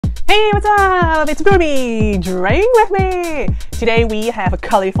Hey, what's up? It's Ruby. Drink with me. Today we have a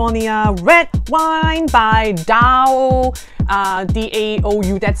California red wine by DAOU.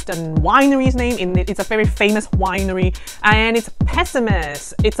 DAOU, that's the winery's name. It's a very famous winery, and it's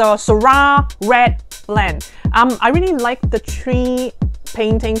Pessimist. It's a Syrah red blend. I really like the tree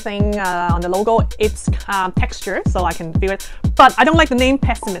painting thing on the logo. It's texture, so I can feel it. But I don't like the name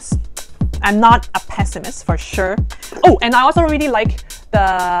Pessimist. I'm not a pessimist for sure. Oh, and I also really like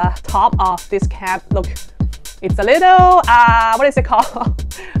the top of this cap. Look, it's a little, what is it called?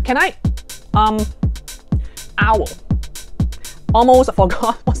 Can I, owl. Almost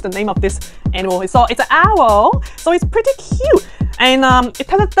forgot what's the name of this animal. So it's an owl, so it's pretty cute. And it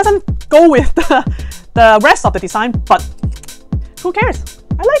doesn't go with the rest of the design, but who cares?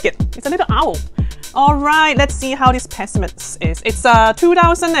 I like it. It's a little owl. All right, let's see how this Pessimist is. It's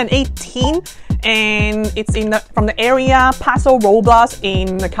 2018, and it's from the area Paso Robles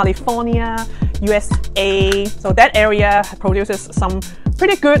in California, USA. So that area produces some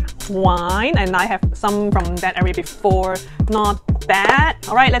pretty good wine, and I have some from that area before. Not bad.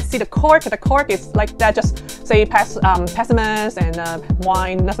 All right, let's see the cork. The cork is like that. Just say Pessimist and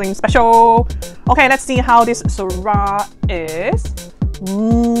wine, nothing special. Okay, let's see how this Syrah is.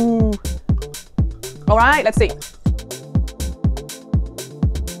 Ooh. All right, let's see.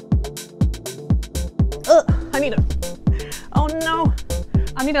 I need a, oh no,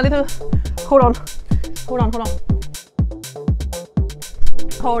 I need a little, hold on.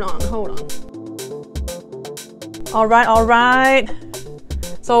 All right.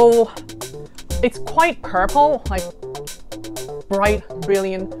 So it's quite purple, like bright,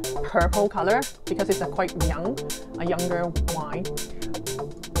 brilliant purple color, because it's a younger wine.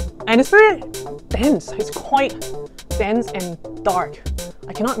 And it's very dense. It's quite dense and dark.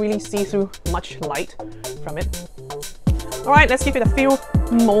 I cannot really see through much light from it. All right, let's give it a few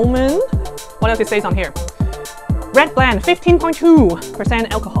moments. What else it says on here? Red blend, 15.2%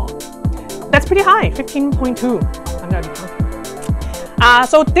 alcohol. That's pretty high, 15.2.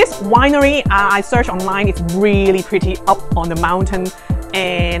 So this winery, I searched online. It's really pretty up on the mountain,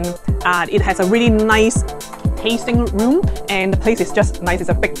 and it has a really nice tasting room, and the place is just nice.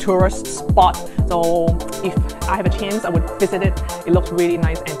 It's a big tourist spot, so if I have a chance, I would visit it. It looks really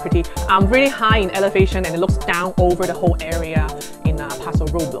nice and pretty. Really high in elevation, and it looks down over the whole area in Paso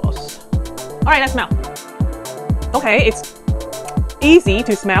Robles. All right, let's smell. Okay, it's easy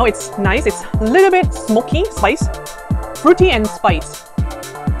to smell. It's nice. It's a little bit smoky, spice, fruity and spice.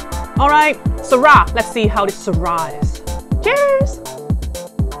 All right, Syrah. Let's see how this Syrah is. Cheers!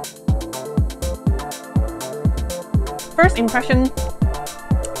 First impression,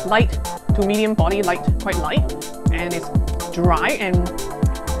 light to medium body, quite light, and it's dry and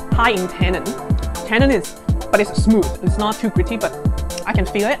high in tannin. But it's smooth. It's not too gritty, but I can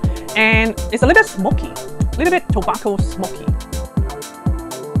feel it. And it's a little bit smoky, a little bit tobacco smoky.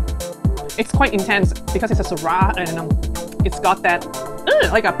 It's quite intense because it's a Syrah, and it's got that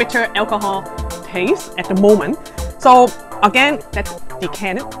like a bitter alcohol taste at the moment. So again, let's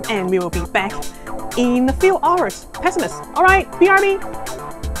decant it, and we will be back in a few hours. Pessimist. All right, BRB.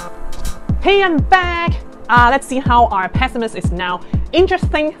 Hey, I'm back. Let's see how our Pessimist is now.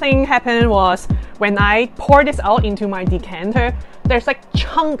 Interesting thing happened was when I poured this out into my decanter, there's like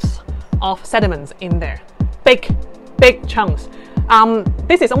chunks of sediments in there. Big chunks.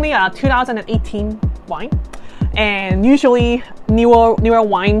 This is only a 2018 wine, and usually newer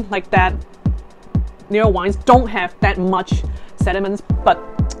wine like that, newer wines don't have that much sediments, but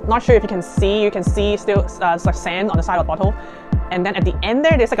not sure if you can see still like sand on the side of the bottle, and then at the end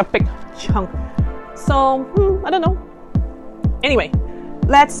there's like a big chunk. So I don't know. Anyway,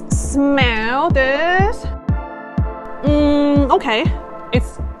 let's smell this. Okay,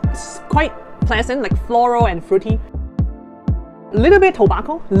 it's quite pleasant, like floral and fruity. A little bit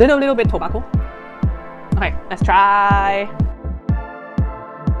tobacco, little bit tobacco. Okay, let's try.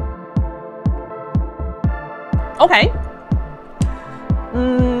 Okay.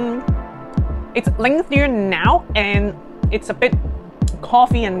 It's lengthier now, and it's a bit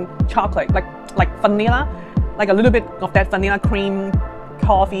coffee and chocolate, like vanilla, like a little bit of that vanilla cream,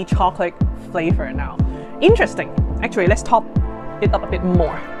 coffee, chocolate flavor now. Interesting. Actually, let's top it up a bit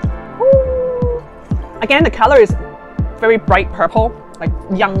more. Woo. Again, the color is very bright purple, like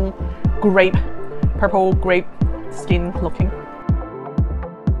young grape, purple grape skin looking.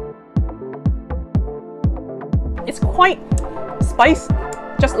 It's quite spice,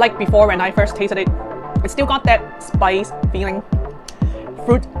 just like before when I first tasted it. It still got that spice feeling.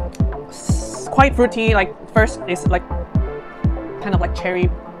 Fruit, quite fruity. Like first is like kind of like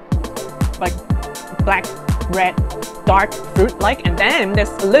cherry, like black red, dark fruit-like, and then there's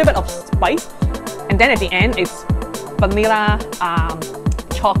a little bit of spice, and then at the end it's vanilla,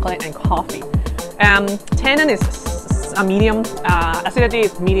 chocolate, and coffee. Tannin is a medium, acidity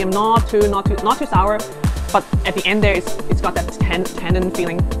is medium, not too sour, but at the end there it's got that tannin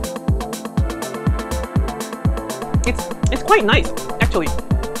feeling. It's quite nice actually.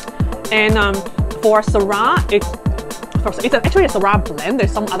 And for Syrah, it's actually a Syrah blend.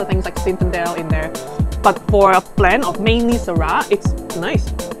 There's some other things like Zinfandel in there, but for a blend of mainly Syrah, it's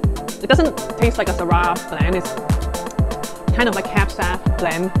nice. It doesn't taste like a Syrah blend. It's kind of like cab sav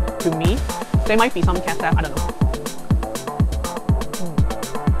blend to me. There might be some cab sav, I don't know.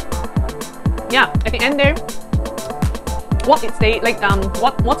 Yeah, at the end there, what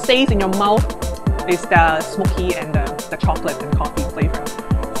stays in your mouth is the smoky and the chocolate and coffee flavor.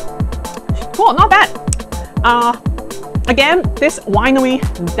 Cool, not bad. Again, this winery,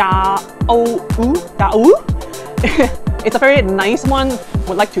 DAOU, it's a very nice one.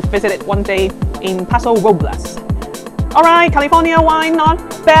 Would like to visit it one day in Paso Robles. Alright, California wine, not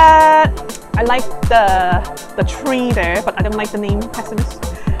bad. I like the tree there, but I don't like the name Pessimist.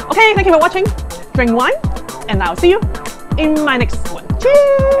 Okay, thank you for watching. Drink wine, and I'll see you in my next one.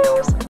 Cheers!